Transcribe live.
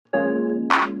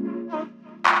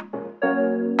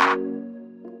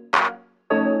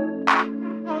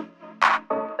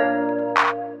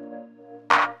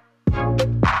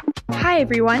Hi,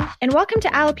 everyone, and welcome to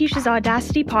Alopecia's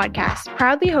Audacity podcast,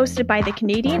 proudly hosted by the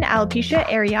Canadian Alopecia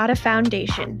Areata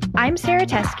Foundation. I'm Sarah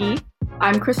Teskey.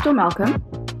 I'm Crystal Malcolm.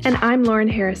 And I'm Lauren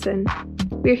Harrison.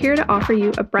 We're here to offer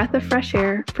you a breath of fresh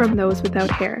air from those without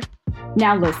hair.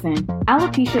 Now listen,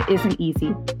 alopecia isn't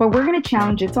easy, but we're going to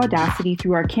challenge its audacity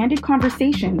through our candid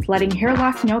conversations, letting hair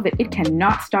loss know that it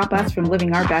cannot stop us from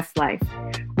living our best life.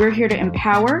 We're here to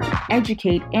empower,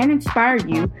 educate, and inspire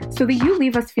you so that you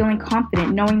leave us feeling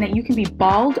confident knowing that you can be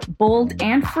bald, bold,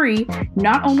 and free,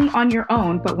 not only on your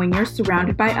own, but when you're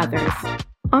surrounded by others.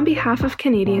 On behalf of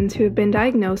Canadians who have been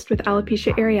diagnosed with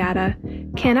alopecia areata,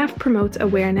 CANAF promotes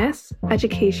awareness,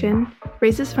 education,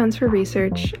 raises funds for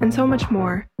research, and so much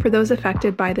more for those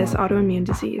affected by this autoimmune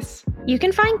disease. You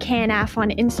can find CANAF on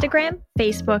Instagram,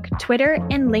 Facebook, Twitter,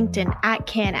 and LinkedIn at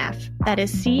CANAF. That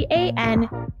is CANAAF,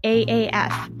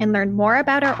 and learn more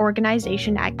about our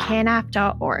organization at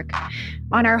canaf.org.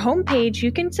 On our homepage,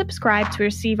 you can subscribe to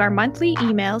receive our monthly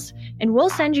emails, and we'll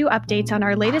send you updates on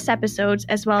our latest episodes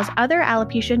as well as other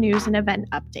alopecia news and event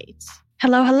updates.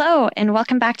 Hello, and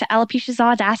welcome back to Alopecia's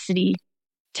Audacity.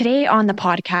 Today on the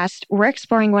podcast, we're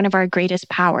exploring one of our greatest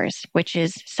powers, which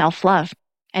is self-love,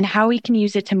 and how we can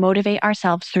use it to motivate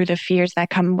ourselves through the fears that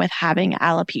come with having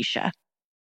alopecia.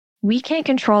 We can't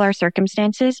control our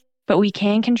circumstances, but we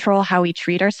can control how we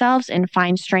treat ourselves and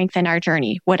find strength in our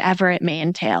journey, whatever it may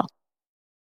entail.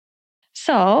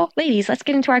 So, ladies, let's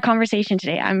get into our conversation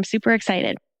today. I'm super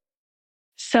excited.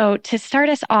 So, to start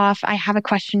us off, I have a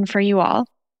question for you all.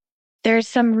 There's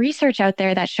some research out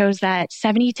there that shows that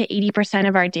 70 to 80%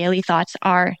 of our daily thoughts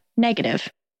are negative.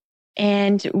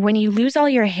 And when you lose all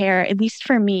your hair, at least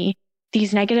for me,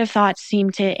 these negative thoughts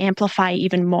seem to amplify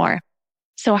even more.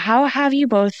 So how have you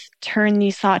both turned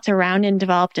these thoughts around and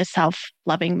developed a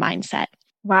self-loving mindset?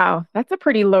 Wow, that's a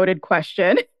pretty loaded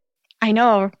question. I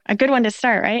know, a good one to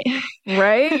start, right?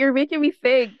 Right? You're making me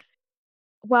think.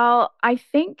 Well, I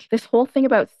think this whole thing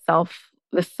about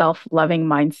the self-loving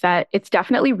mindset, it's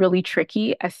definitely really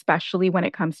tricky, especially when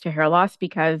it comes to hair loss,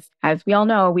 because as we all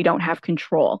know, we don't have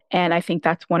control. And I think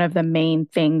that's one of the main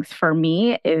things for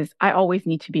me is I always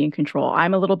need to be in control.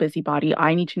 I'm a little busybody.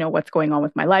 I need to know what's going on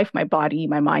with my life, my body,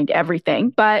 my mind, everything.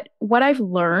 But what I've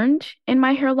learned in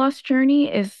my hair loss journey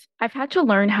is I've had to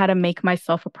learn how to make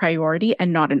myself a priority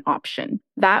and not an option.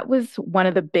 That was one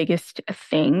of the biggest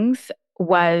things,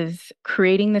 was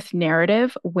creating this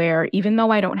narrative where even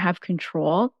though I don't have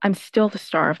control, I'm still the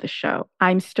star of the show.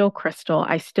 I'm still Crystal.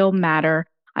 I still matter.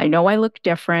 I know I look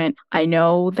different. I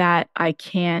know that I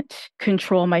can't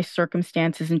control my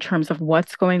circumstances in terms of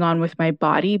what's going on with my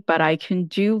body, but I can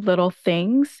do little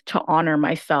things to honor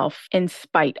myself in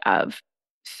spite of.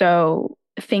 So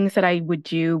things that I would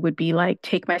do would be like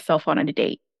take myself on a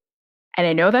date. And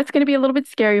I know that's going to be a little bit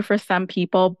scary for some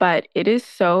people, but it is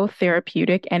so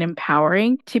therapeutic and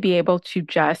empowering to be able to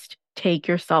just take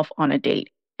yourself on a date.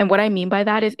 And what I mean by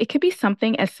that is it could be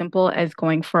something as simple as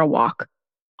going for a walk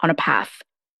on a path.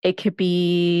 It could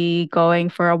be going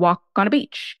for a walk on a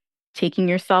beach, taking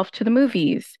yourself to the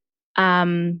movies,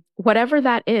 whatever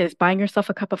that is, buying yourself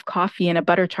a cup of coffee and a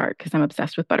butter tart, because I'm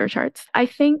obsessed with butter tarts. I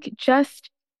think just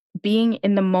being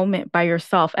in the moment by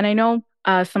yourself. And I know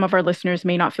some of our listeners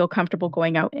may not feel comfortable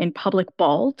going out in public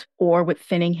bald or with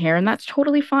thinning hair, and that's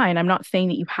totally fine. I'm not saying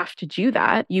that you have to do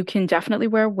that. You can definitely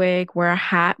wear a wig, wear a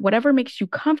hat, whatever makes you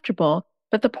comfortable.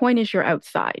 But the point is you're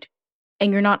outside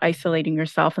and you're not isolating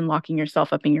yourself and locking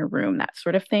yourself up in your room, that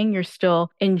sort of thing. You're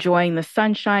still enjoying the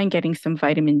sunshine, getting some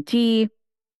vitamin D.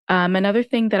 Another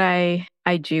thing that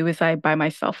I do is I buy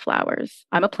myself flowers.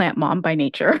 I'm a plant mom by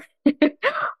nature.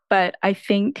 But I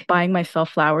think buying myself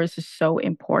flowers is so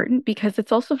important because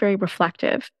it's also very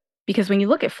reflective. Because when you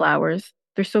look at flowers,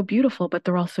 they're so beautiful, but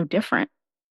they're also different.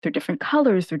 They're different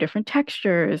colors, they're different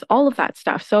textures, all of that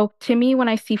stuff. So to me, when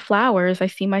I see flowers, I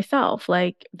see myself.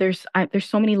 Like there's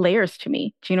so many layers to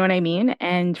me. Do you know what I mean?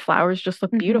 And flowers just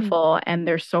look beautiful and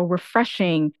they're so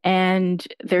refreshing and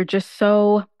they're just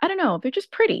so, I don't know, they're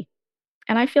just pretty.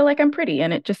 And I feel like I'm pretty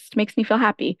and it just makes me feel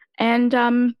happy.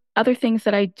 And other things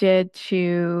that I did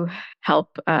to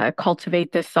help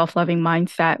cultivate this self-loving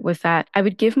mindset was that I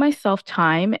would give myself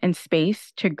time and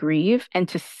space to grieve and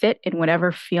to sit in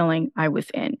whatever feeling I was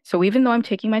in. So even though I'm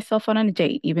taking myself on a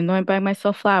date, even though I'm buying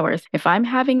myself flowers, if I'm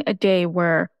having a day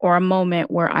or a moment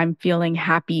where I'm feeling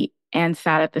happy and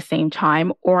sad at the same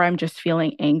time, or I'm just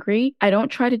feeling angry, I don't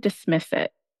try to dismiss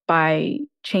it by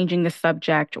changing the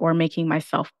subject or making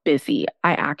myself busy.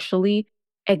 I actually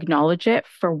acknowledge it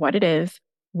for what it is.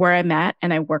 where I'm at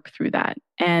and I work through that.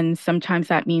 And sometimes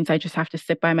that means I just have to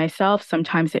sit by myself.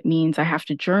 Sometimes it means I have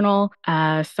to journal.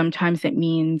 Sometimes it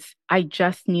means I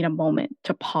just need a moment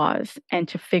to pause and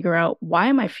to figure out, why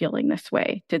am I feeling this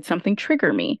way? Did something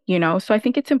trigger me? So I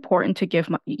think it's important to give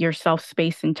yourself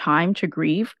space and time to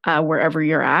grieve wherever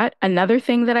you're at. Another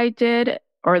thing that I did,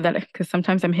 because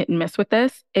sometimes I'm hit and miss with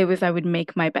this, I would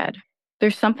make my bed.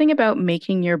 There's something about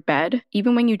making your bed,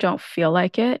 even when you don't feel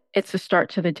like it, it's a start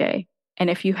to the day. And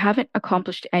if you haven't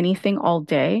accomplished anything all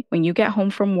day, when you get home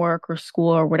from work or school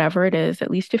or whatever it is,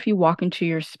 at least if you walk into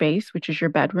your space, which is your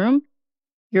bedroom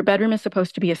is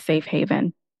supposed to be a safe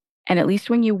haven. And at least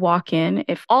when you walk in,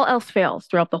 if all else fails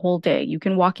throughout the whole day, you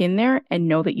can walk in there and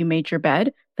know that you made your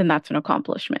bed, then that's an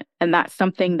accomplishment. And that's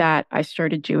something that I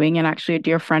started doing. And actually, a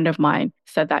dear friend of mine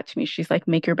said that to me. She's like,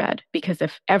 make your bed. Because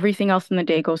if everything else in the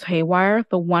day goes haywire,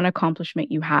 the one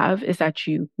accomplishment you have is that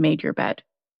you made your bed.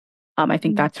 I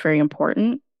think that's very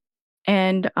important.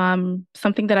 And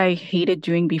something that I hated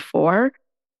doing before,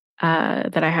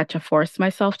 that I had to force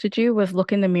myself to do, was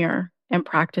look in the mirror and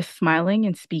practice smiling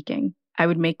and speaking.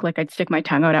 I'd stick my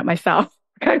tongue out at myself.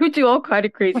 I would do all kind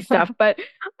of crazy stuff. But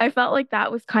I felt like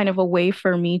that was kind of a way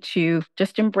for me to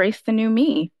just embrace the new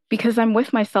me, because I'm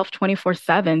with myself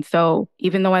 24/7. So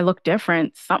even though I look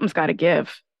different, something's got to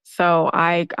give. So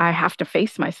I have to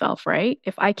face myself, right?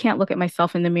 If I can't look at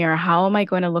myself in the mirror, how am I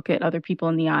going to look at other people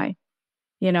in the eye?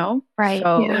 Right.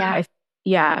 So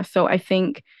Yeah. So I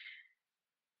think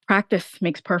practice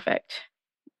makes perfect.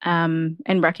 And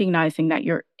recognizing that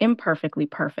you're imperfectly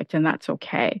perfect, and that's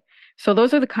okay. So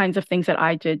those are the kinds of things that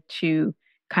I did to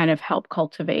kind of help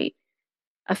cultivate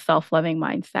a self-loving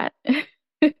mindset.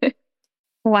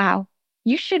 Wow.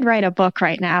 You should write a book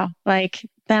right now. Like,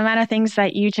 the amount of things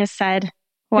that you just said.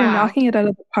 Wow. You're knocking it out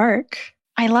of the park.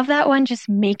 I love that one, just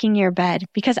making your bed,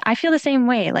 because I feel the same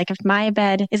way. Like, if my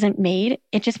bed isn't made,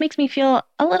 it just makes me feel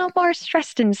a little more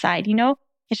stressed inside,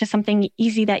 It's just something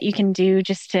easy that you can do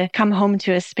just to come home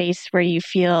to a space where you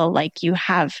feel like you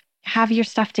have your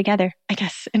stuff together, I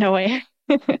guess, in a way.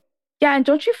 Yeah. And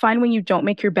don't you find when you don't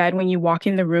make your bed, when you walk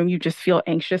in the room, you just feel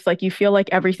anxious? Like, you feel like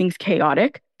everything's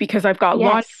chaotic because I've got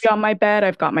laundry on my bed.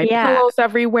 I've got my pillows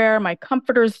everywhere. My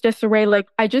comforter's disarray. Like,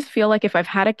 I just feel like if I've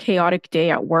had a chaotic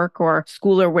day at work or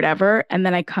school or whatever, and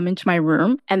then I come into my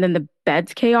room and then the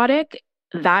bed's chaotic,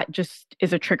 that just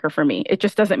is a trigger for me. It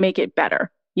just doesn't make it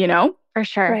better, For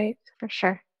sure. Right. For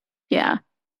sure. Yeah.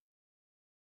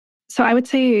 So I would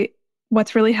say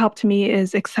what's really helped me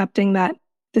is accepting that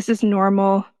this is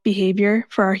normal behavior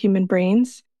for our human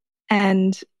brains.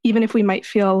 And even if we might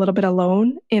feel a little bit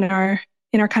alone in our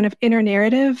kind of inner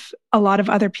narrative, a lot of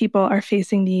other people are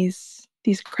facing these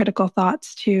critical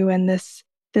thoughts too, and this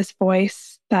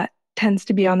voice that tends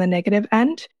to be on the negative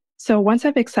end. So once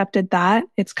I've accepted that,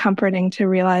 it's comforting to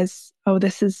realize, oh,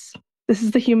 this is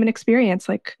the human experience.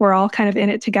 Like, we're all kind of in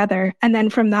it together. And then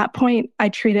from that point, I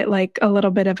treat it like a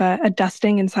little bit of a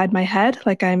dusting inside my head.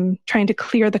 Like, I'm trying to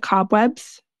clear the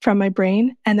cobwebs from my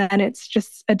brain. And then it's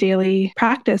just a daily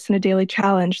practice and a daily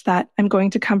challenge that I'm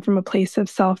going to come from a place of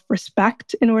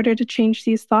self-respect in order to change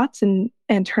these thoughts and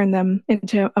turn them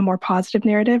into a more positive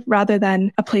narrative, rather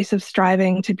than a place of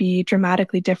striving to be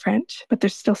dramatically different. But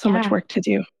there's still so much work to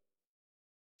do.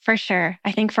 For sure.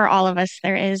 I think for all of us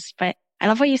there is, but I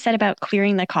love what you said about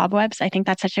clearing the cobwebs. I think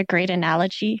that's such a great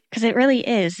analogy, because it really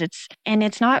is.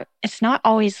 It's not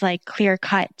always like clear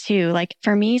cut too. Like,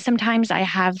 for me, sometimes I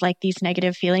have like these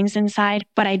negative feelings inside,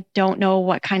 but I don't know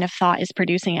what kind of thought is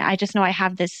producing it. I just know I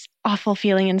have this awful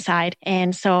feeling inside.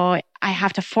 And so I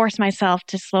have to force myself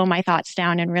to slow my thoughts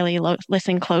down and really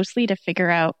listen closely to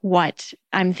figure out what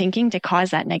I'm thinking to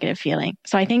cause that negative feeling.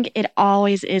 So I think it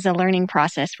always is a learning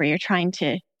process where you're trying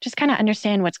to just kind of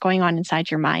understand what's going on inside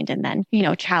your mind and then,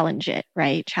 challenge it,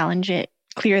 right? Challenge it,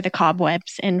 clear the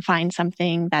cobwebs, and find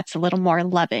something that's a little more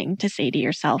loving to say to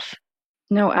yourself.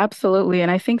 No, absolutely.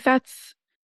 And I think that's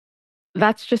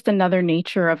just another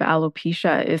nature of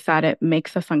alopecia, is that it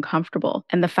makes us uncomfortable.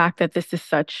 And the fact that this is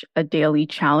such a daily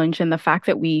challenge, and the fact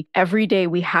that every day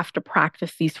we have to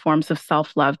practice these forms of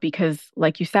self-love, because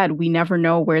like you said, we never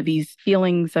know where these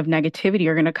feelings of negativity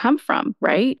are going to come from,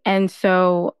 right? And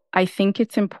so I think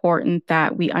it's important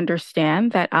that we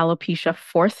understand that alopecia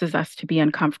forces us to be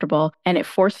uncomfortable, and it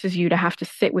forces you to have to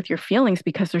sit with your feelings,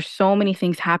 because there's so many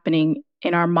things happening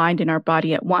in our mind and our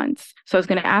body at once. So I was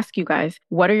going to ask you guys,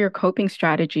 what are your coping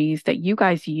strategies that you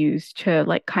guys use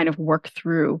to kind of work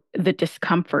through the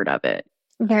discomfort of it?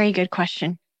 Very good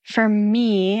question. For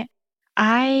me,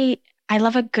 I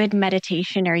love a good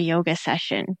meditation or yoga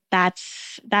session.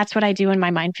 That's what I do when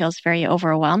my mind feels very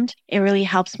overwhelmed. It really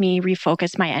helps me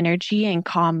refocus my energy and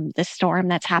calm the storm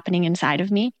that's happening inside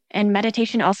of me. And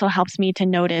meditation also helps me to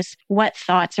notice what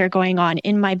thoughts are going on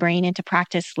in my brain and to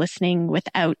practice listening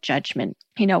without judgment,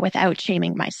 without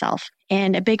shaming myself.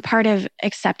 And a big part of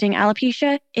accepting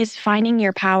alopecia is finding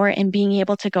your power and being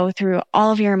able to go through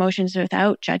all of your emotions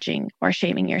without judging or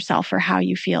shaming yourself for how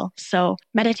you feel. So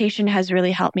meditation has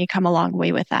really helped me come a long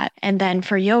way with that. And then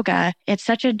for yoga, it's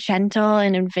such a gentle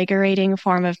and invigorating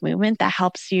form of movement that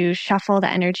helps you shuffle the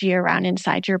energy around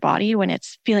inside your body when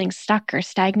it's feeling stuck or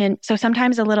stagnant. So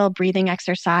sometimes a little breathing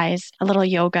exercise, a little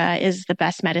yoga is the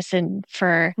best medicine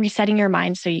for resetting your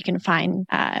mind so you can find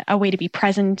a way to be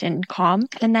present and calm.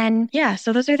 And then,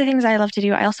 so those are the things I love to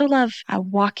do. I also love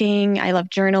walking. I love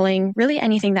journaling, really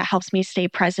anything that helps me stay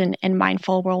present and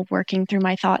mindful while working through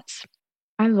my thoughts.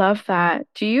 I love that.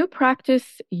 Do you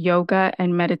practice yoga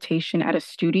and meditation at a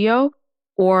studio,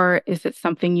 or is it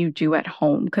something you do at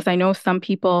home? Because I know some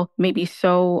people may be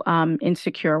so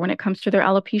insecure when it comes to their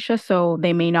alopecia, so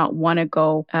they may not want to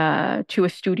go to a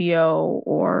studio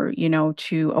or,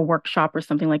 to a workshop or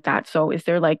something like that. So is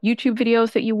there like YouTube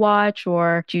videos that you watch,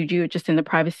 or do you do it just in the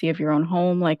privacy of your own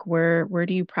home? Like where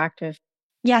do you practice?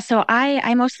 Yeah, so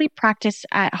I mostly practice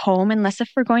at home unless if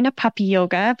we're going to puppy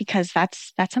yoga, because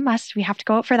that's a must. We have to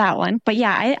go out for that one. But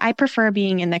yeah, I prefer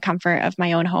being in the comfort of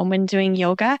my own home when doing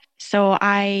yoga. So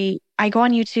I go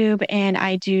on YouTube and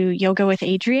I do yoga with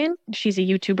Adriene. She's a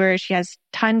YouTuber. She has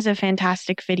tons of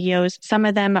fantastic videos. Some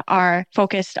of them are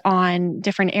focused on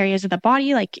different areas of the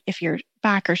body, like if your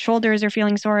back or shoulders are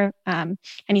feeling sore,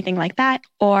 anything like that.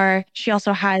 Or she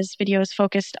also has videos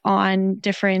focused on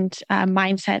different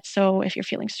mindsets. So if you're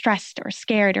feeling stressed or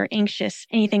scared or anxious,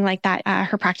 anything like that,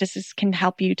 her practices can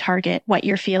help you target what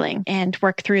you're feeling and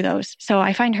work through those. So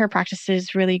I find her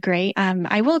practices really great.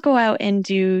 I will go out and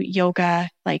do yoga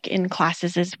like in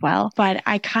classes as well, but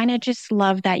I kind of just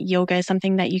love that yoga is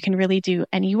something that you can really do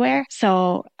anywhere.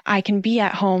 So I can be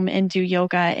at home and do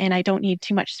yoga and I don't need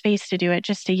too much space to do it,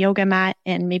 just a yoga mat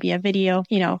and maybe a video.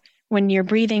 When you're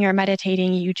breathing or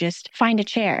meditating, you just find a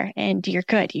chair and you're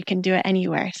good. You can do it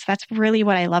anywhere. So that's really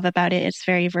what I love about it. It's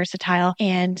very versatile.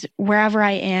 And wherever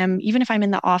I am, even if I'm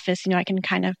in the office, I can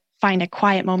kind of find a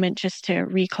quiet moment just to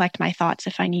recollect my thoughts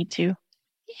if I need to.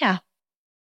 Yeah.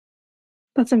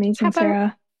 That's amazing,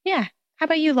 Sarah. Yeah. How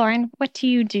about you, Lauren? What do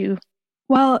you do?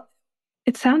 Well,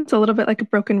 it sounds a little bit like a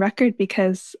broken record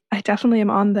because I definitely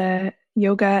am on the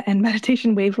yoga and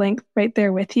meditation wavelength right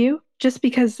there with you. Just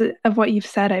because of what you've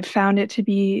said, I've found it to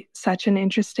be such an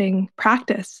interesting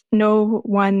practice. No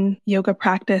one yoga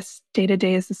practice day to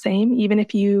day is the same. Even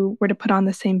if you were to put on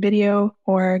the same video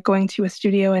or going to a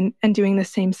studio and doing the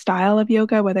same style of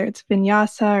yoga, whether it's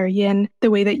vinyasa or yin, the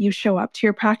way that you show up to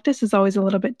your practice is always a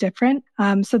little bit different.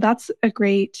 So that's a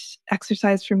great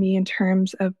exercise for me in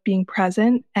terms of being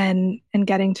present and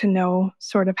getting to know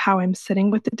sort of how I'm sitting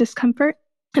with the discomfort.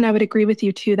 And I would agree with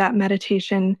you too that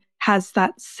meditation has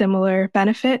that similar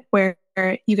benefit where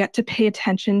you get to pay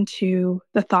attention to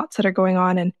the thoughts that are going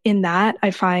on. And in that, I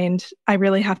find I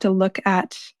really have to look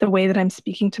at the way that I'm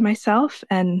speaking to myself.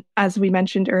 And as we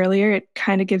mentioned earlier, it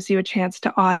kind of gives you a chance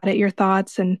to audit your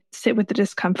thoughts and sit with the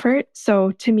discomfort.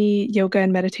 So to me, yoga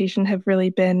and meditation have really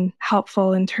been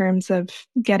helpful in terms of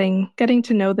getting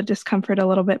to know the discomfort a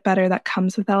little bit better that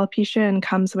comes with alopecia and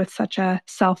comes with such a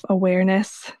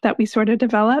self-awareness that we sort of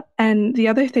develop. And the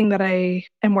other thing that I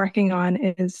am working on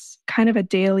is kind of a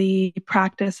daily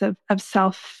practice of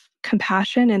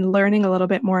self-compassion and learning a little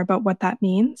bit more about what that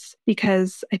means,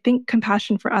 because I think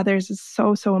compassion for others is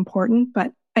so, so important,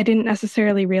 but I didn't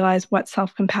necessarily realize what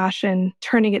self-compassion,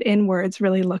 turning it inwards,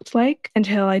 really looked like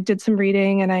until I did some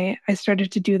reading and I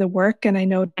started to do the work and I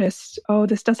noticed,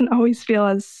 this doesn't always feel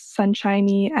as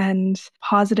sunshiny and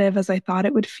positive as I thought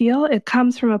it would feel. It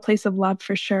comes from a place of love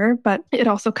for sure, but it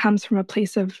also comes from a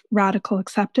place of radical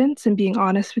acceptance and being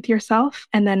honest with yourself.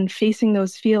 And then facing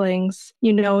those feelings,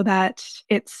 you know that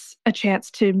it's a chance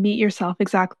to meet yourself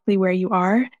exactly where you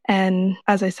are. And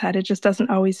as I said, it just doesn't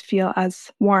always feel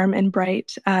as warm and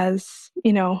bright as,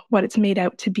 what it's made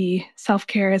out to be.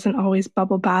 Self-care isn't always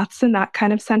bubble baths and that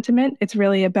kind of sentiment. It's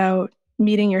really about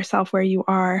meeting yourself where you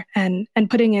are and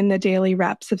putting in the daily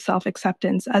reps of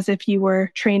self-acceptance as if you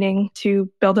were training to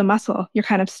build a muscle. You're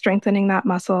kind of strengthening that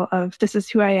muscle of this is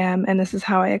who I am and this is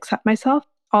how I accept myself,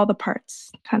 all the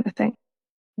parts kind of thing.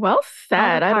 Well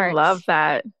said. I love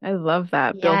that. I love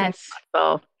that. Yes. Building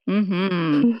muscle.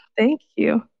 Mm-hmm. Thank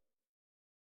you.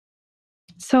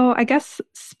 So I guess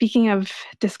speaking of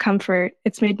discomfort,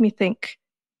 it's made me think,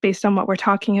 based on what we're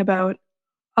talking about,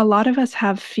 a lot of us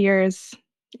have fears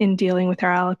in dealing with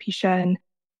our alopecia, and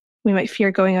we might fear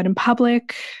going out in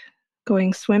public,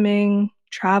 going swimming,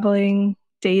 traveling,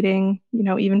 dating,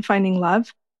 even finding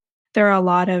love. there are a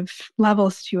lot of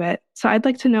levels to it. So I'd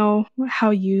like to know how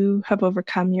you have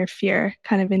overcome your fear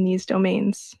kind of in these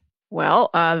domains. Well,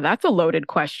 that's a loaded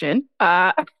question.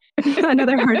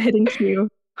 Another hard-hitting cue.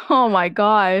 Oh my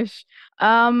gosh.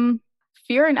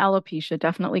 Fear and alopecia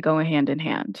definitely go hand in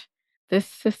hand.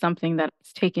 This is something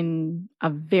that's taken a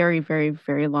very, very,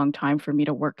 very long time for me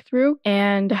to work through.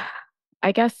 And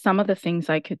I guess some of the things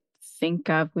I could think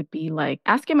of would be like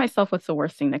asking myself what's the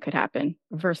worst thing that could happen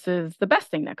versus the best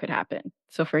thing that could happen.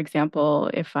 So, for example,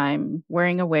 if I'm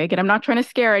wearing a wig, and I'm not trying to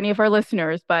scare any of our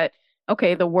listeners, but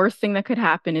okay, the worst thing that could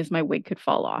happen is my wig could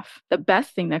fall off. The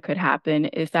best thing that could happen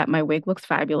is that my wig looks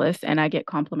fabulous and I get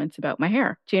compliments about my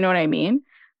hair. Do you know what I mean?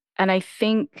 And I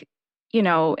think,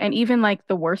 and even like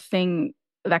the worst thing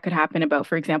that could happen about,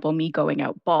 for example, me going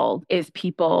out bald is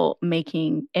people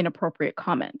making inappropriate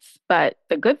comments. But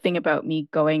the good thing about me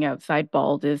going outside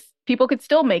bald is people could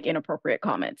still make inappropriate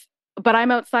comments. But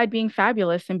I'm outside being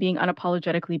fabulous and being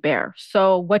unapologetically bare.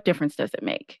 So what difference does it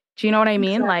make? Do you know what I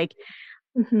mean? Exactly. Like,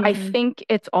 Mm-hmm. I think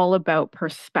it's all about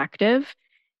perspective,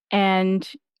 and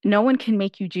no one can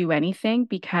make you do anything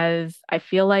because I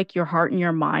feel like your heart and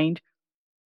your mind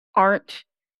aren't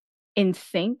in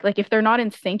sync. Like if they're not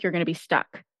in sync, you're going to be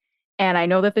stuck. And I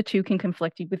know that the two can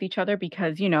conflict with each other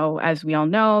because, as we all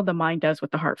know, the mind does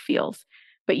what the heart feels.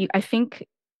 But I think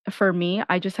for me,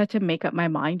 I just had to make up my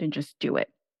mind and just do it.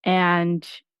 And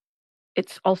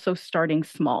it's also starting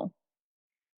small.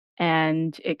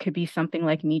 And it could be something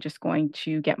like me just going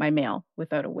to get my mail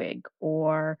without a wig,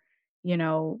 or,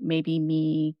 maybe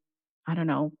me, I don't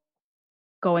know,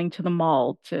 going to the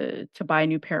mall to buy a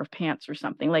new pair of pants or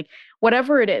something. Like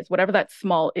whatever it is, whatever that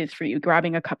small is for you,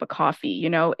 grabbing a cup of coffee,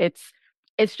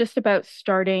 it's just about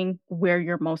starting where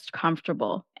you're most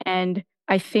comfortable. And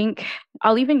I think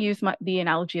I'll even use the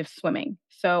analogy of swimming.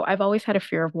 So I've always had a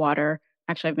fear of water.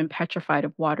 Actually, I've been petrified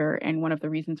of water. And one of the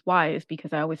reasons why is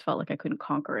because I always felt like I couldn't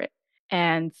conquer it.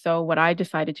 And so what I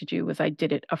decided to do was I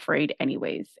did it afraid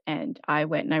anyways. And I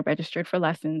went and I registered for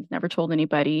lessons, never told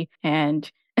anybody.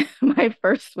 And my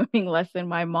first swimming lesson,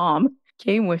 my mom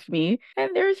came with me,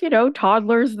 and there's,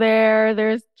 toddlers there.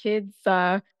 There's kids,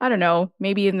 I don't know,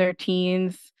 maybe in their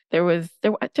teens. Did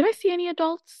I see any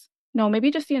adults? No,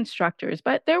 maybe just the instructors,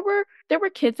 but there were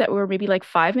kids that were maybe like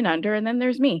 5 and under. And then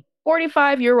there's me,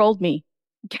 45-year-old me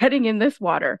getting in this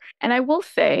water. And I will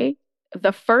say,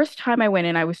 the first time I went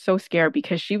in, I was so scared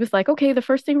because she was like, okay, the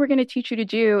first thing we're going to teach you to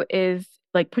do is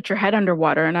like put your head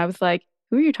underwater. And I was like,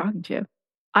 who are you talking to?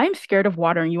 I'm scared of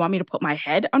water and you want me to put my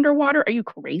head underwater? Are you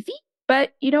crazy?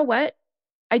 But you know what?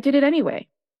 I did it anyway.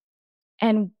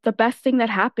 And the best thing that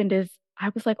happened is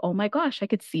I was like, oh my gosh, I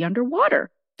could see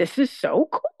underwater. This is so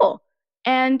cool.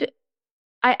 And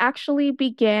I actually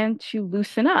began to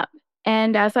loosen up.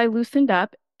 And as I loosened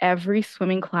up, every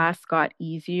swimming class got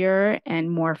easier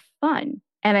and more fun.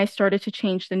 And I started to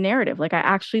change the narrative. Like I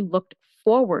actually looked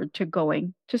forward to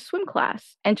going to swim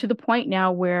class, and to the point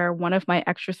now where one of my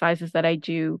exercises that I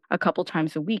do a couple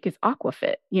times a week is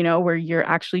aquafit, where you're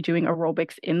actually doing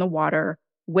aerobics in the water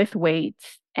with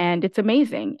weights, and it's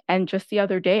amazing. And just the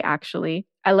other day, actually,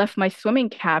 I left my swimming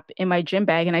cap in my gym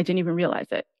bag and I didn't even realize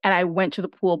it. And I went to the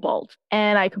pool bald,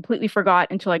 and I completely forgot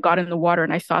until I got in the water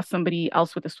and I saw somebody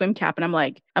else with a swim cap. And I'm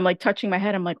like touching my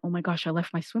head. I'm like, oh my gosh, I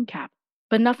left my swim cap,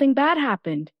 but nothing bad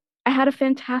happened. I had a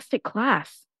fantastic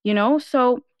class.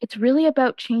 So it's really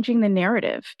about changing the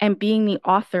narrative and being the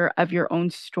author of your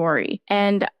own story.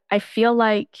 And I feel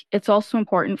like it's also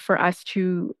important for us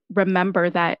to remember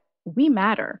that we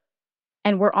matter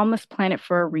and we're on this planet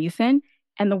for a reason,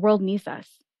 and the world needs us.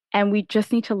 And we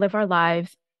just need to live our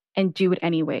lives and do it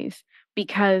anyways,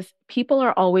 because people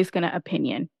are always going to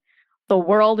opinion. The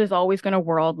world is always going to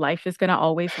world. Life is going to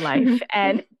always life.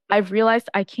 And I've realized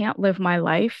I can't live my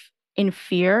life in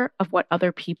fear of what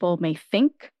other people may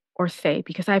think or say,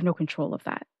 because I have no control of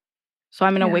that. So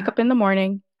I'm going to wake up in the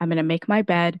morning, I'm going to make my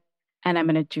bed, and I'm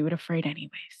going to do it afraid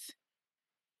anyways.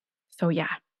 So yeah.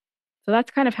 So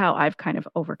that's kind of how I've kind of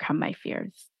overcome my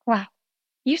fears. Wow.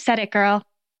 You said it, girl.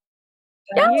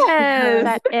 Yes. You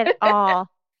said it all.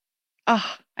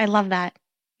 Oh, I love that.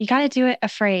 You got to do it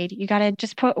afraid. You got to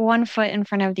just put one foot in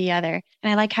front of the other.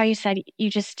 And I like how you said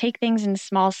you just take things in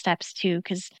small steps too,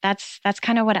 because that's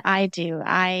kind of what I do.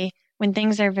 When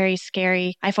things are very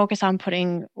scary, I focus on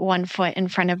putting one foot in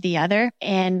front of the other.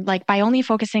 And like by only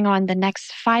focusing on the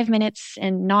next 5 minutes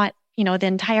and not the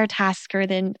entire task or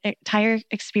the entire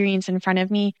experience in front of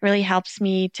me really helps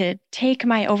me to take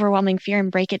my overwhelming fear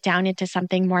and break it down into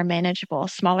something more manageable,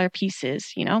 smaller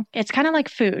pieces. It's kind of like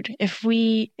food. If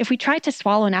we tried to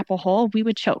swallow an apple whole, we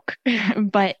would choke.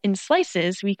 But in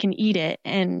slices, we can eat it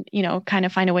and, kind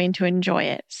of find a way to enjoy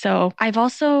it. So I've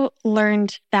also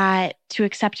learned that to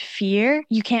accept fear,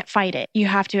 you can't fight it. You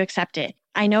have to accept it.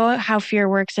 I know how fear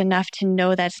works enough to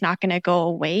know that's not going to go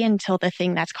away until the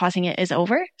thing that's causing it is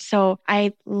over. So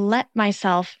I let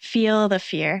myself feel the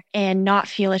fear and not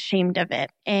feel ashamed of it.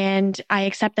 And I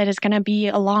accept that it's going to be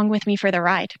along with me for the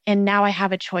ride. And now I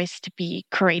have a choice to be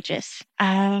courageous.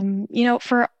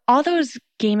 For all those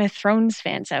Game of Thrones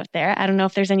fans out there, I don't know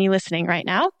if there's any listening right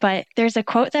now, but there's a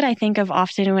quote that I think of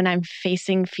often when I'm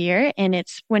facing fear. And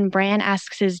it's when Bran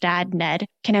asks his dad, Ned,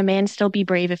 can a man still be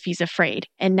brave if he's afraid?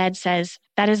 And Ned says,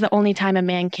 that is the only time a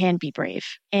man can be brave.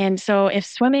 And so if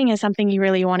swimming is something you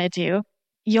really want to do,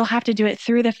 you'll have to do it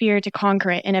through the fear to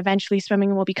conquer it. And eventually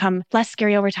swimming will become less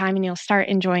scary over time and you'll start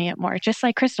enjoying it more. Just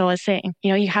like Crystal is saying,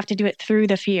 you have to do it through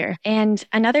the fear. And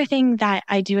another thing that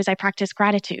I do is I practice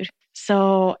gratitude.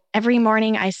 So every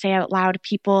morning I say out loud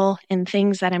people and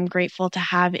things that I'm grateful to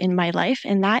have in my life.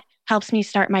 And that helps me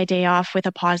start my day off with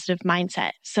a positive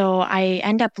mindset. So I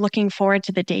end up looking forward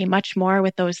to the day much more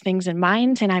with those things in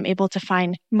mind. And I'm able to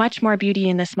find much more beauty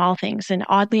in the small things. And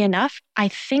oddly enough, I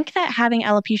think that having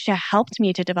alopecia helped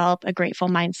me to develop a grateful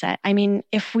mindset. I mean,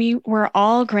 if we were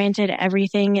all granted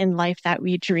everything in life that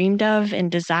we dreamed of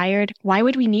and desired, why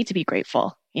would we need to be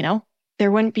grateful? There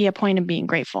wouldn't be a point in being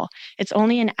grateful. It's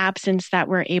only in absence that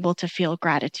we're able to feel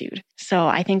gratitude. So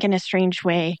I think in a strange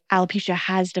way, alopecia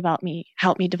has helped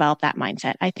me develop that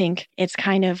mindset. I think it's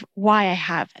kind of why I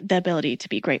have the ability to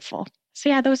be grateful. So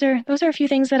yeah, those are a few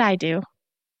things that I do.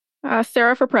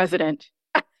 Sarah for president.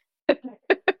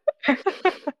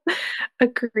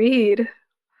 Agreed.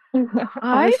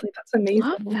 Honestly, that's amazing. I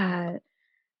love that.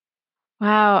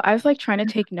 Wow. I was trying to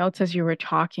take notes as you were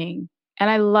talking. And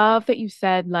I love that you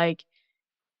said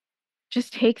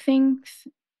just take things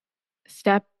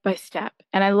step by step.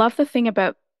 And I love the thing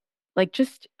about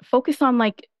just focus on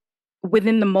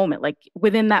within the moment,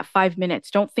 within that 5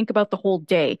 minutes. Don't think about the whole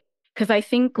day. Because I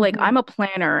think I'm a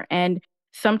planner and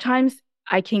sometimes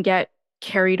I can get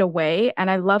carried away. And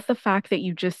I love the fact that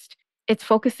it's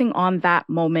focusing on that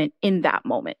moment in that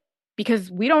moment.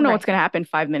 Because we don't know what's going to happen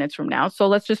 5 minutes from now. So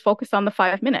let's just focus on the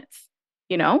 5 minutes,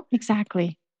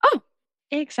 Exactly. Oh,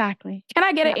 exactly. Can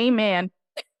I get an amen?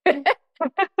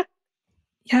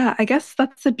 Yeah, I guess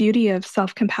that's the beauty of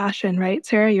self-compassion, right?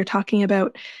 Sarah, you're talking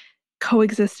about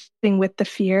coexisting with the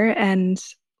fear and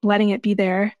letting it be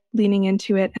there, leaning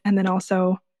into it, and then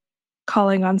also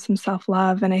calling on some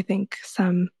self-love and I think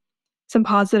some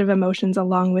positive emotions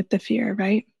along with the fear,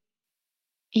 right?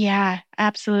 Yeah,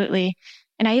 absolutely.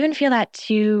 And I even feel that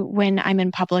too when I'm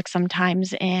in public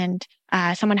sometimes and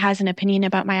someone has an opinion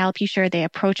about my alopecia or they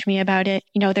approach me about it.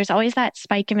 There's always that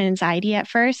spike of anxiety at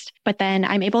first, but then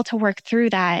I'm able to work through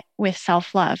that with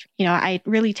self-love. I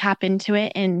really tap into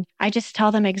it and I just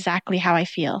tell them exactly how I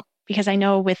feel because I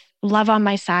know with love on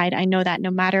my side, I know that no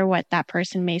matter what that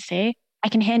person may say, I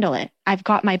can handle it. I've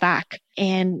got my back.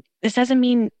 And this doesn't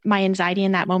mean my anxiety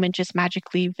in that moment just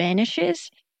magically vanishes.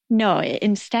 No,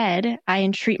 instead, I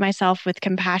entreat myself with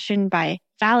compassion by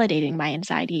validating my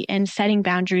anxiety and setting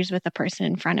boundaries with the person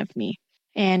in front of me.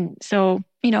 And so,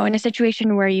 in a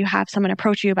situation where you have someone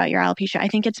approach you about your alopecia, I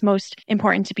think it's most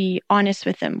important to be honest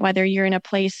with them, whether you're in a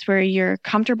place where you're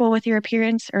comfortable with your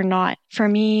appearance or not. For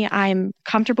me, I'm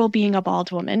comfortable being a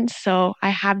bald woman. So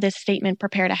I have this statement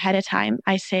prepared ahead of time.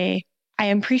 I say, I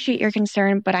appreciate your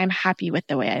concern, but I'm happy with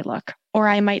the way I look. Or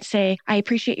I might say, I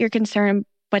appreciate your concern,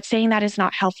 but saying that is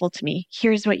not helpful to me.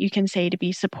 Here's what you can say to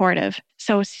be supportive.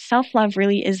 So self-love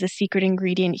really is the secret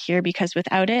ingredient here because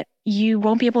without it, you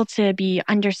won't be able to be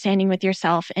understanding with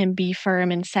yourself and be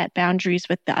firm and set boundaries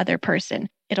with the other person.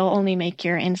 It'll only make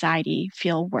your anxiety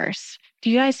feel worse. Do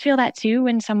you guys feel that too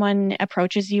when someone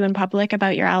approaches you in public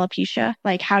about your alopecia?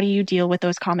 How do you deal with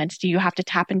those comments? Do you have to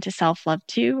tap into self-love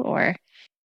too, or?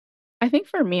 I think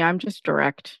for me, I'm just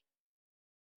direct.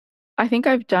 I think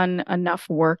I've done enough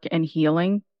work and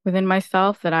healing within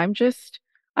myself that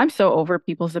I'm so over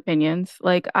people's opinions.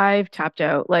 I've tapped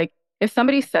out. If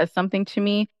somebody says something to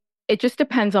me, it just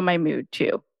depends on my mood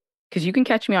too. Because you can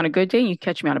catch me on a good day and you can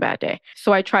catch me on a bad day.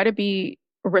 So I try to be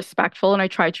respectful and I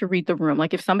try to read the room.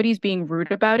 If somebody's being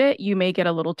rude about it, you may get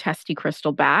a little testy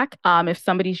Crystal back. If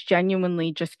somebody's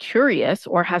genuinely just curious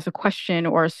or has a question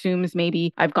or assumes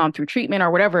maybe I've gone through treatment or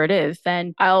whatever it is,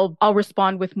 then I'll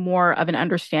respond with more of an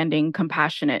understanding,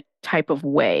 compassionate type of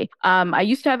way. I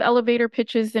used to have elevator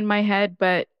pitches in my head,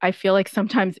 but I feel like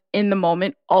sometimes in the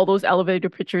moment, all those elevator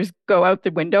pitches go out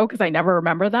the window because I never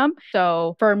remember them.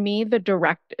 So for me, the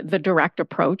direct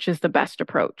approach is the best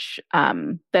approach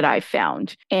that I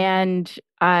found. And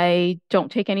I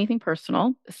don't take anything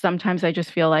personal. Sometimes I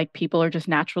just feel like people are just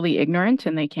naturally ignorant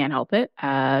and they can't help it.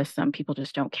 Some people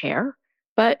just don't care.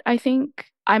 But I think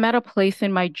I'm at a place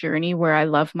in my journey where I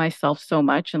love myself so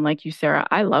much. And like you, Sarah,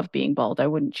 I love being bald. I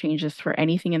wouldn't change this for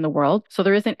anything in the world. So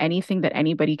there isn't anything that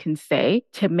anybody can say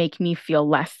to make me feel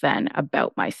less than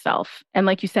about myself. And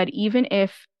like you said, even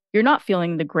if you're not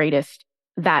feeling the greatest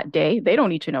that day, they don't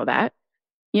need to know that.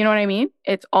 You know what I mean?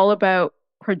 It's all about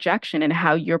projection and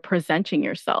how you're presenting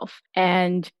yourself.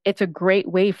 And it's a great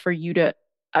way for you to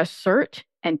assert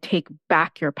and take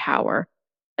back your power,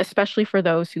 especially for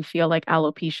those who feel like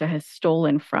alopecia has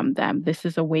stolen from them. This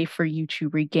is a way for you to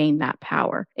regain that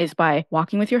power, is by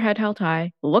walking with your head held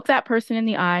high, look that person in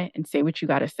the eye and say what you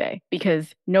got to say,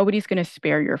 because nobody's going to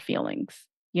spare your feelings.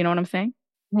 You know what I'm saying?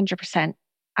 100%.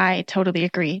 I totally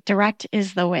agree. Direct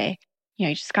is the way.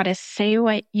 You just got to say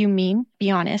what you mean, be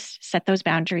honest, set those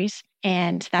boundaries.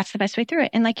 And that's the best way through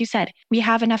it. And like you said, we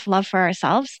have enough love for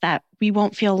ourselves that we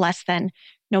won't feel less than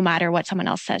no matter what someone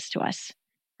else says to us,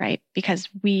 right? Because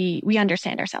we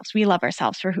understand ourselves. We love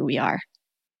ourselves for who we are.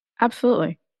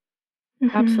 Absolutely.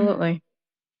 Mm-hmm. Absolutely.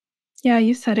 Yeah,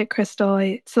 you said it, Crystal.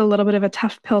 It's a little bit of a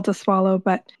tough pill to swallow,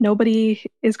 but nobody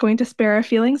is going to spare our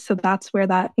feelings. So that's where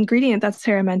that ingredient that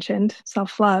Sarah mentioned,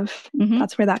 self-love,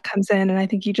 that's where that comes in. And I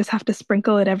think you just have to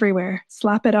sprinkle it everywhere.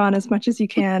 Slap it on as much as you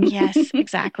can. Yes,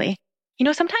 exactly.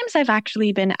 Sometimes I've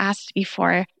actually been asked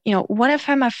before, what if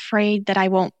I'm afraid that I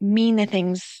won't mean the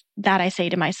things that I say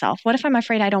to myself? What if I'm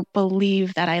afraid I don't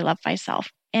believe that I love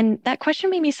myself? And that question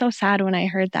made me so sad when I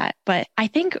heard that. But I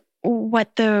think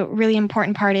what the really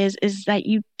important part is that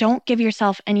you don't give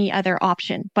yourself any other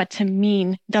option but to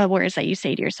mean the words that you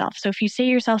say to yourself. So if you say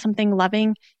to yourself something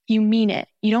loving, you mean it.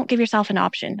 You don't give yourself an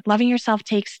option. Loving yourself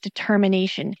takes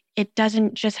determination. It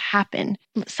doesn't just happen.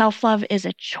 Self-love is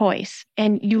a choice.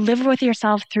 And you live with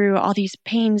yourself through all these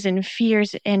pains and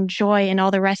fears and joy and all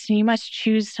the rest. And you must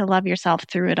choose to love yourself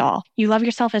through it all. You love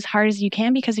yourself as hard as you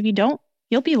can, because if you don't,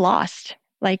 you'll be lost.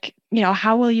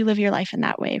 How will you live your life in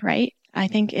that way, right? I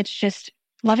think it's just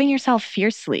loving yourself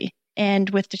fiercely and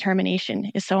with determination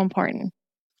is so important.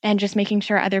 And just making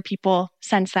sure other people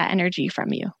sense that energy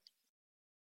from you.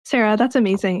 Sarah, that's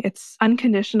amazing. It's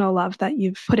unconditional love that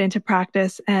you've put into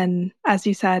practice. And as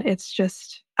you said, it's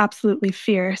just absolutely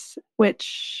fierce,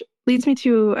 which leads me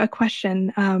to a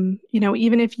question.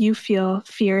 Even if you feel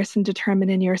fierce and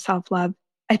determined in your self-love,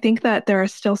 I think that there are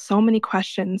still so many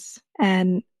questions.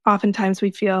 And oftentimes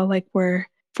we feel like we're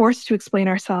forced to explain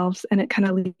ourselves, and it kind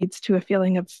of leads to a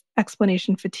feeling of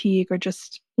explanation fatigue, or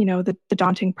just, the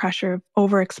daunting pressure of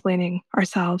over-explaining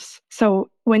ourselves. So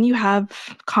when you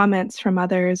have comments from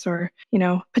others, or,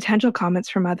 potential comments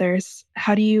from others,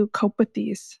 how do you cope with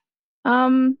these?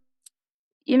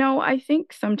 I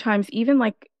think sometimes even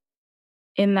like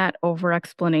in that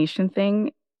over-explanation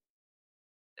thing,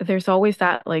 there's always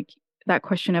that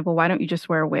question of, well, why don't you just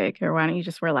wear a wig, or why don't you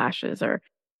just wear lashes, or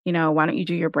why don't you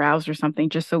do your brows or something,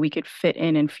 just so we could fit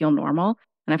in and feel normal?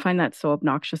 And I find that so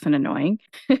obnoxious and annoying.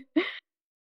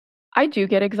 I do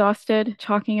get exhausted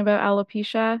talking about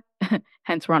alopecia.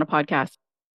 Hence, we're on a podcast.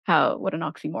 What an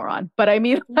oxymoron. But I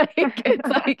mean, it's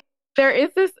like, there is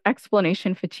this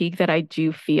explanation fatigue that I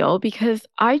do feel, because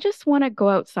I just want to go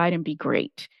outside and be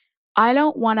great. I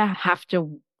don't want to have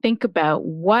to think about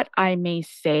what I may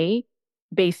say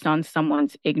based on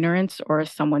someone's ignorance or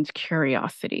someone's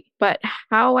curiosity. But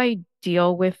how I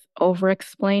deal with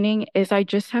over-explaining is I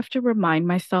just have to remind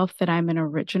myself that I'm an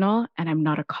original and I'm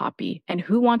not a copy. And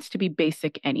who wants to be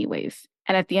basic anyways?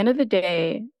 And at the end of the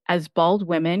day, as bald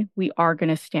women, we are going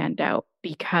to stand out,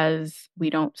 because we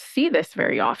don't see this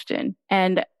very often.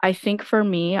 And I think for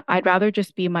me, I'd rather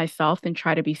just be myself than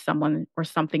try to be someone or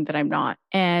something that I'm not.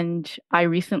 And I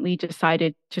recently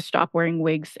decided to stop wearing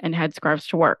wigs and headscarves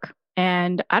to work.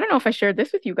 And I don't know if I shared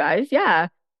this with you guys. Yeah,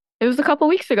 it was a couple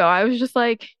weeks ago. I was just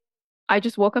like, I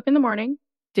just woke up in the morning,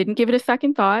 didn't give it a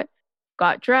second thought,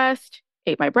 got dressed,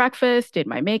 ate my breakfast, did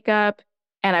my makeup,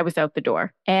 and I was out the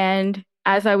door. And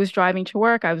as I was driving to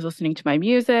work, I was listening to my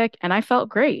music and I felt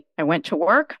great. I went to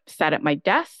work, sat at my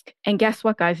desk, and guess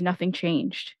what, guys? Nothing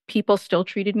changed. People still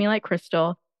treated me like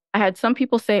Crystal. I had some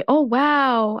people say, oh,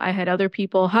 wow. I had other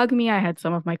people hug me. I had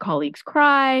some of my colleagues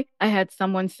cry. I had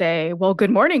someone say, well, good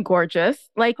morning, gorgeous.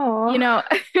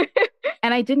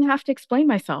 And I didn't have to explain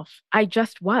myself. I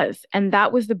just was. And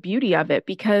that was the beauty of it,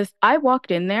 because I walked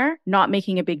in there not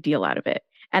making a big deal out of it.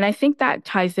 And I think that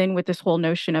ties in with this whole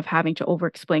notion of having to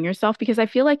over-explain yourself, because I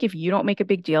feel like if you don't make a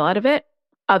big deal out of it,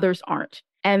 others aren't.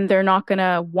 And they're not going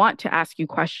to want to ask you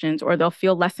questions, or they'll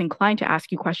feel less inclined to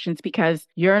ask you questions because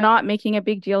you're not making a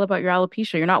big deal about your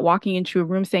alopecia. You're not walking into a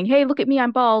room saying, hey, look at me,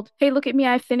 I'm bald. Hey, look at me,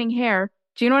 I have thinning hair.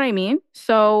 Do you know what I mean?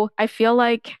 So I feel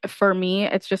like for me,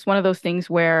 it's just one of those things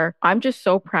where I'm just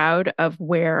so proud of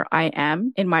where I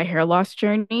am in my hair loss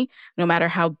journey, no matter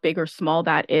how big or small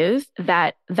that is,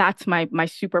 that's my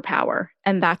superpower.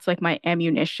 And that's like my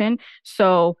ammunition.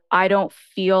 So I don't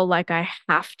feel like I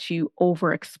have to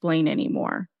over explain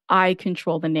anymore. I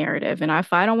control the narrative. And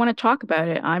if I don't want to talk about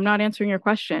it, I'm not answering your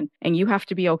question. And you have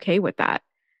to be okay with that.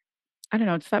 I don't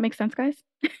know. Does that make sense, guys?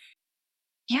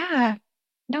 Yeah.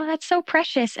 No, that's so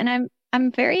precious. And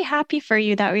I'm very happy for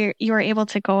you that you were able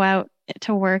to go out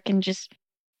to work and just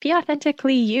be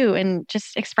authentically you and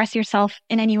just express yourself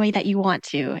in any way that you want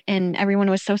to. And everyone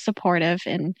was so supportive.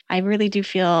 And I really do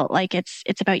feel like it's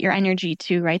about your energy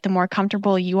too, right? The more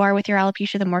comfortable you are with your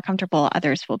alopecia, the more comfortable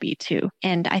others will be too.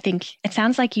 And I think it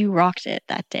sounds like you rocked it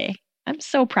that day. I'm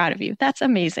so proud of you. That's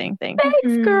amazing. Thanks,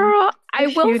 girl. I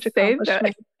will say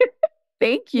that.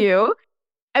 Thank you.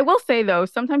 I will say, though,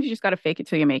 sometimes you just got to fake it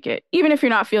till you make it. Even if you're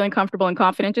not feeling comfortable and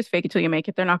confident, just fake it till you make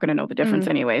it. They're not going to know the difference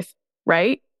anyways,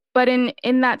 right? But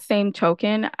in that same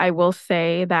token, I will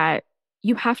say that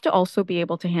you have to also be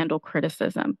able to handle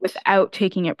criticism without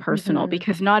taking it personal,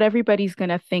 because not everybody's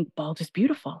going to think bald is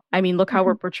beautiful. I mean, look how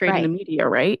we're portrayed in the media,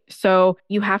 right? So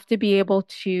you have to be able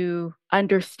to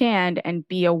understand and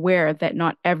be aware that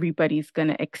not everybody's going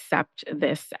to accept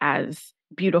this as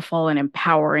beautiful and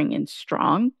empowering and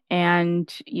strong. And,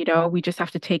 we just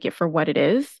have to take it for what it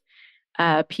is.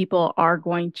 People are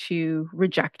going to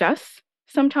reject us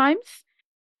sometimes.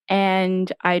 And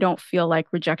I don't feel like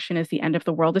rejection is the end of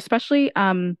the world, especially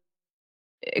looping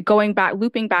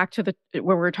back to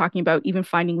where we're talking about even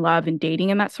finding love and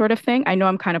dating and that sort of thing. I know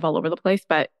I'm kind of all over the place,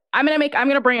 but I'm going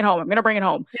to bring it home. I'm going to bring it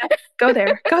home. Yeah, go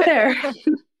there.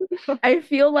 I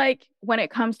feel like when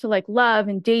it comes to like love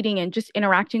and dating and just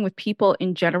interacting with people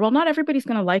in general, not everybody's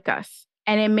going to like us.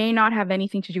 And it may not have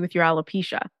anything to do with your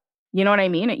alopecia. You know what I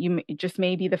mean? It just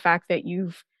may be the fact that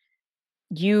you've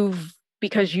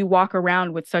because you walk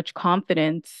around with such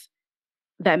confidence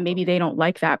that maybe they don't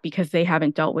like that because they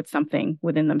haven't dealt with something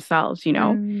within themselves,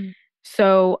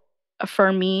 So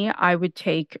for me, I would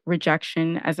take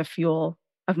rejection as a fuel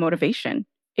of motivation.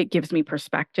 It gives me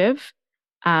perspective.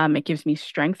 It gives me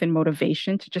strength and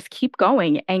motivation to just keep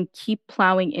going and keep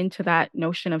plowing into that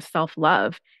notion of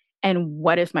self-love and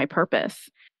what is my purpose.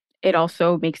 It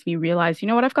also makes me realize,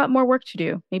 I've got more work to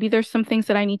do. Maybe there's some things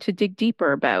that I need to dig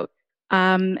deeper about.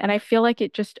 And I feel like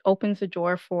it just opens the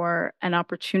door for an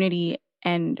opportunity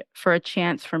and for a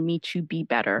chance for me to be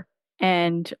better,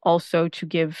 and also to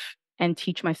give and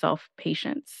teach myself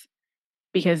patience,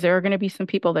 because there are going to be some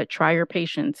people that try your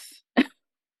patience.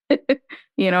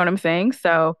 You know what I'm saying?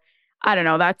 So I don't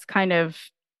know. That's kind of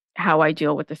how I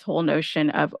deal with this whole notion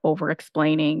of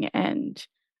over-explaining, and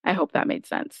I hope that made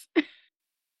sense.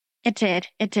 It did.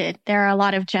 There are a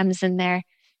lot of gems in there.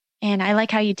 And I like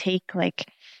how you take like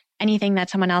anything that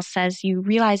someone else says, you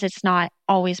realize it's not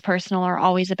always personal or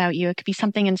always about you. It could be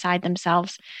something inside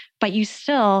themselves, but you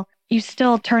still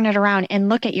turn it around and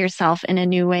look at yourself in a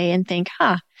new way and think,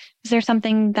 is there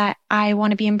something that I want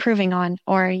to be improving on?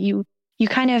 Or you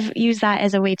kind of use that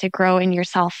as a way to grow in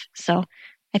yourself. So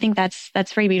I think that's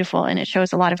very beautiful, and it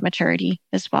shows a lot of maturity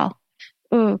as well.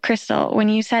 Ooh, Crystal, when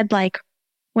you said like,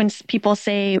 when people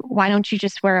say, why don't you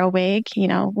just wear a wig?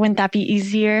 Wouldn't that be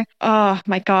easier? Oh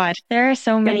my God. There are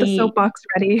so many. Get the soapbox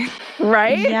ready.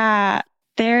 Right? Yeah.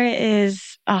 There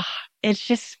is,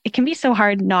 it can be so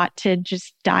hard not to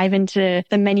just dive into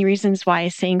the many reasons why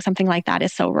saying something like that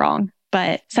is so wrong.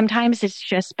 But sometimes it's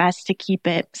just best to keep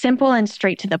it simple and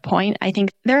straight to the point. I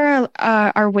think there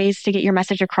are ways to get your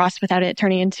message across without it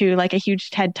turning into like a huge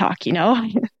TED Talk,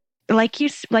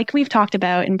 Like we've talked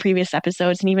about in previous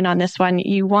episodes, and even on this one,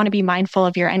 you want to be mindful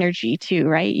of your energy too,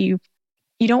 right? You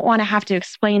don't want to have to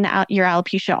explain your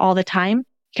alopecia all the time,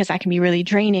 because that can be really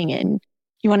draining, and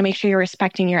you want to make sure you're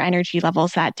respecting your energy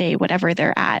levels that day, whatever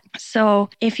they're at. So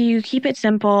if you keep it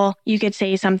simple, you could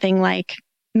say something like,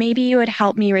 maybe it would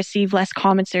help me receive less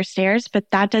comments or stares, but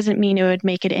that doesn't mean it would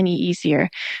make it any easier.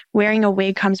 Wearing a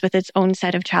wig comes with its own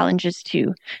set of challenges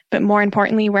too. But more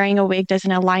importantly, wearing a wig doesn't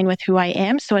align with who I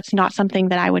am, so it's not something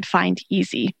that I would find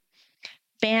easy.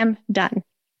 Bam, done.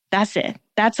 That's it.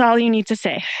 That's all you need to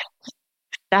say.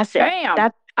 That's it.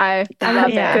 Bam. I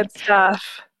love it. Good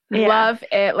stuff. Yeah. Love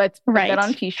it. Let's put that on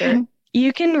a t-shirt.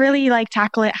 You can really like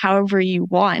tackle it however you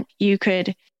want. You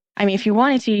could I mean, if you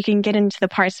wanted to, you can get into the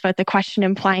parts about the question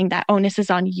implying that onus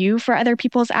is on you for other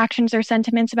people's actions or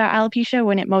sentiments about alopecia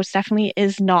when it most definitely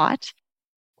is not.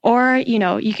 Or,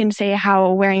 you can say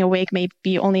how wearing a wig may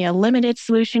be only a limited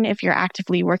solution if you're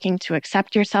actively working to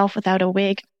accept yourself without a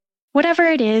wig. Whatever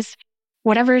it is,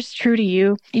 whatever is true to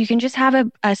you, you can just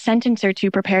have a sentence or two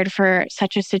prepared for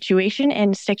such a situation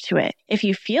and stick to it. If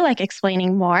you feel like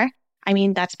explaining more, I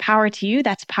mean, that's power to you,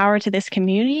 that's power to this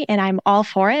community, and I'm all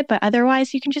for it, but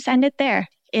otherwise you can just end it there.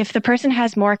 If the person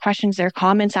has more questions or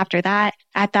comments after that,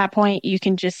 at that point, you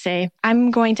can just say,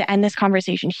 I'm going to end this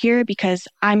conversation here because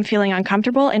I'm feeling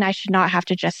uncomfortable and I should not have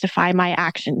to justify my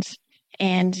actions.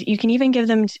 And you can even give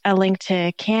them a link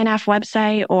to KNF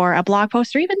website or a blog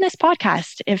post or even this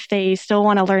podcast if they still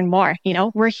want to learn more.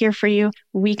 We're here for you.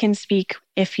 We can speak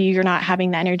if you're not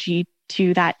having the energy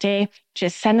to that day.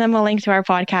 Just send them a link to our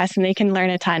podcast and they can learn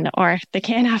a ton, or the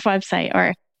KNF website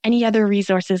or any other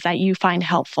resources that you find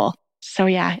helpful. So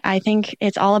yeah, I think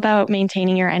it's all about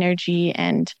maintaining your energy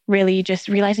and really just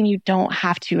realizing you don't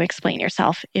have to explain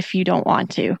yourself if you don't want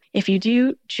to. If you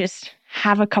do, just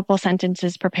have a couple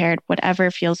sentences prepared, whatever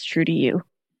feels true to you.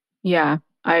 Yeah,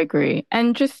 I agree.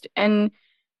 And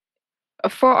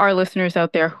for our listeners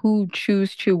out there who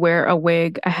choose to wear a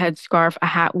wig, a headscarf, a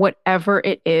hat, whatever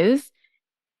it is,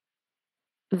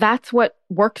 that's what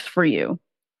works for you.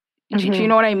 Do you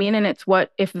know what I mean? And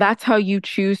if that's how you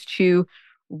choose to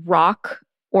rock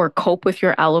or cope with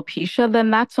your alopecia,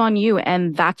 then that's on you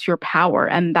and that's your power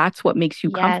and that's what makes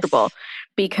you comfortable.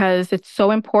 Because it's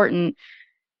so important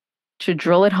to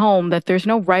drill it home that there's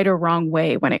no right or wrong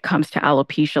way when it comes to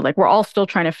alopecia. Like, we're all still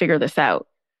trying to figure this out.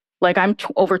 Like, I'm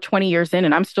over 20 years in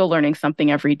and I'm still learning something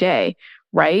every day,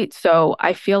 right? So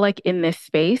I feel like in this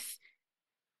space,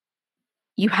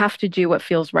 you have to do what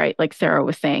feels right, like Sarah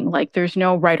was saying. Like, there's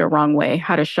no right or wrong way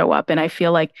how to show up. And I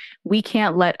feel like we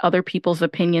can't let other people's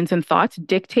opinions and thoughts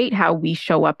dictate how we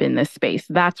show up in this space.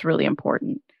 That's really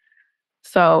important.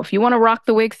 So if you want to rock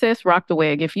the wig, sis, rock the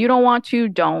wig. If you don't want to,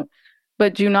 don't.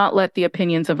 But do not let the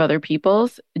opinions of other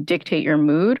people's dictate your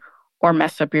mood or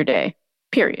mess up your day,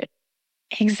 period.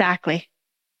 Exactly.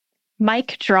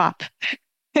 Mic drop.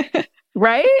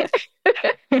 Right?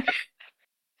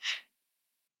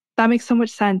 That makes so much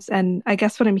sense. And I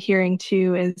guess what I'm hearing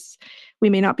too is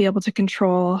we may not be able to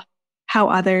control how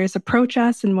others approach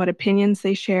us and what opinions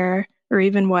they share, or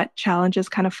even what challenges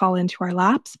kind of fall into our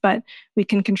laps, but we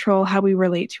can control how we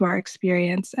relate to our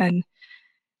experience. And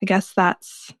I guess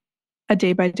that's a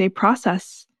day-by-day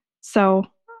process. So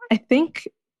I think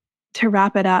to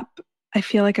wrap it up, I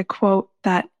feel like a quote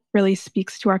that really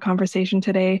speaks to our conversation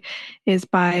today is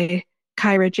by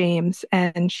Kyra James,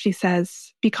 and she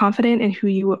says, "Be confident in who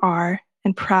you are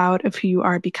and proud of who you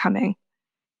are becoming."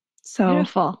 So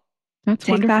beautiful. That's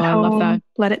take wonderful. that home, I love that.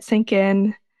 let it sink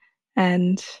in,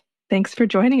 and thanks for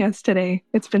joining us today.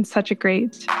 It's been such a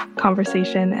great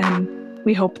conversation, and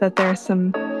we hope that there are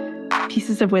some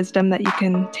pieces of wisdom that you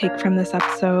can take from this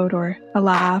episode, or a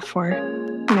laugh, or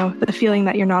the feeling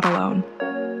that you're not alone.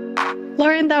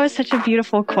 Lauren, that was such a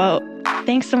beautiful quote.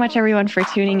 Thanks so much, everyone, for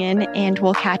tuning in, and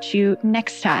we'll catch you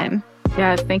next time.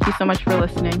 Yes, thank you so much for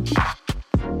listening.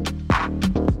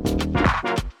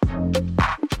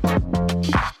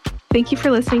 Thank you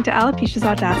for listening to Alopecia's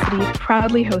Audacity,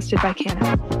 proudly hosted by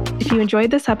KNF. If you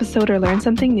enjoyed this episode or learned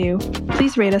something new,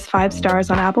 please rate us 5 stars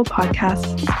on Apple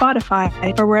Podcasts, Spotify,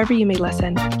 or wherever you may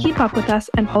listen. Keep up with us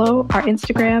and follow our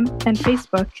Instagram and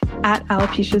Facebook at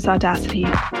Alopecia's Audacity.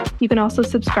 You can also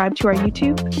subscribe to our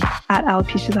YouTube at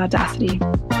Alopecia's Audacity.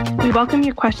 We welcome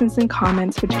your questions and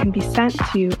comments, which can be sent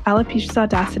to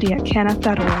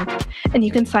alopeciasaudacity@knf.org, and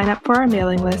you can sign up for our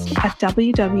mailing list at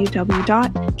www.knf.org.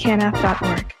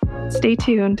 Stay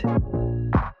tuned.